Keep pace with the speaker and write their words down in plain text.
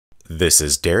This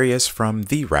is Darius from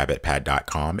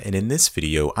therabbitpad.com, and in this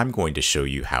video I'm going to show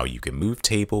you how you can move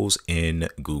tables in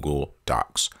Google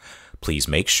Docs. Please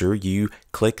make sure you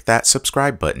click that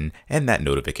subscribe button and that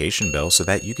notification bell so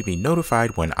that you can be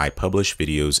notified when I publish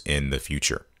videos in the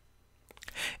future.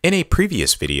 In a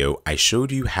previous video, I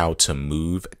showed you how to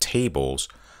move tables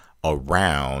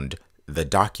around the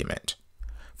document.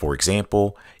 For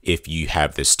example, if you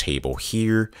have this table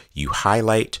here, you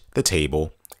highlight the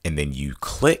table and then you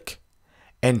click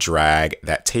and drag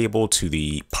that table to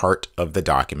the part of the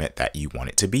document that you want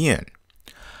it to be in.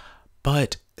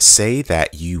 But say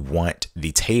that you want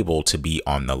the table to be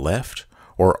on the left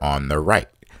or on the right.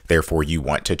 Therefore, you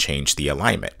want to change the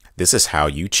alignment. This is how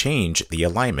you change the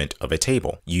alignment of a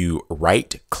table. You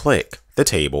right-click the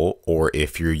table, or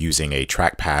if you're using a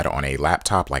trackpad on a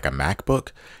laptop like a MacBook,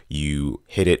 you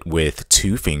hit it with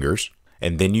 2 fingers,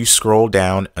 and then you scroll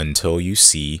down until you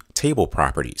see Table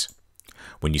Properties.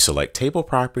 When you select Table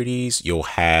Properties, you'll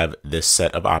have this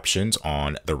set of options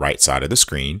on the right side of the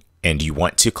screen, and you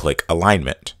want to click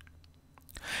Alignment.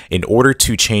 In order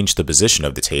to change the position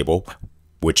of the table,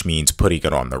 which means putting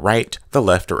it on the right, the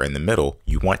left, or in the middle,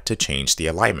 you want to change the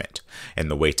alignment.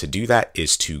 And the way to do that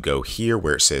is to go here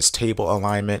where it says Table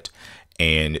Alignment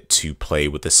and to play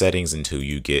with the settings until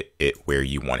you get it where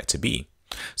you want it to be.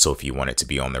 So if you want it to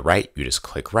be on the right, you just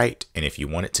click right. And if you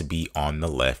want it to be on the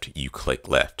left, you click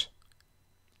left.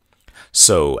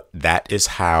 So that is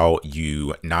how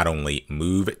you not only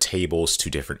move tables to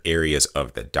different areas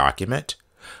of the document,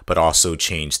 but also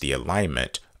change the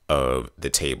alignment of the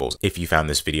tables. If you found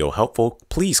this video helpful,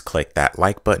 please click that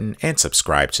like button and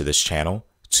subscribe to this channel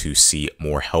to see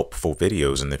more helpful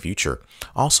videos in the future.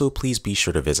 Also, please be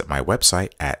sure to visit my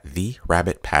website at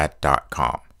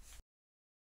therabbitpad.com.